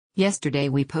Yesterday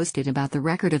we posted about the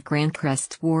Record of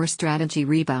Grancrest War strategy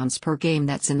rebounds per game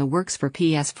that's in the works for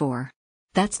PS4.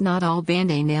 That's not all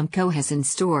Bandai Namco has in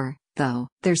store, though.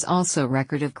 There's also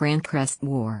Record of Grancrest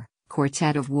War,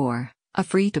 Quartet of War, a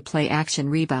free-to-play action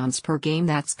rebounds per game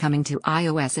that's coming to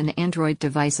iOS and Android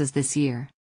devices this year.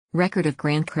 Record of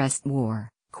Grancrest War,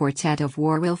 Quartet of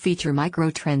War will feature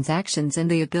microtransactions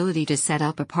and the ability to set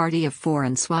up a party of 4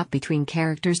 and swap between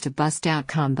characters to bust out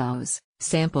combos.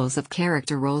 Samples of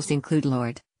character roles include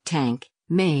Lord, Tank,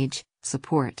 Mage,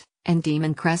 Support, and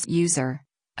Demon Crest User,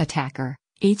 Attacker,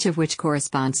 each of which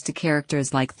corresponds to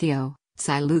characters like Theo,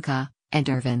 Siluka, and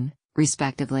Irvin,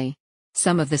 respectively.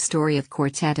 Some of the story of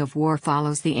Quartet of War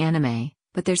follows the anime,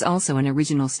 but there's also an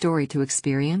original story to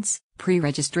experience.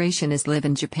 Pre-registration is live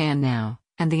in Japan now,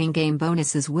 and the in-game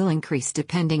bonuses will increase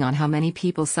depending on how many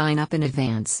people sign up in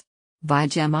advance. By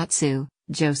Gematsu,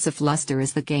 Joseph Luster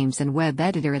is the games and web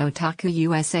editor at Otaku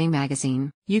USA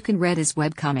magazine. You can read his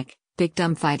webcomic, Big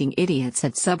Dumb Fighting Idiots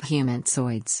at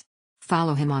Subhumanzoids.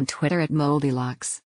 Follow him on Twitter at Moldylocks.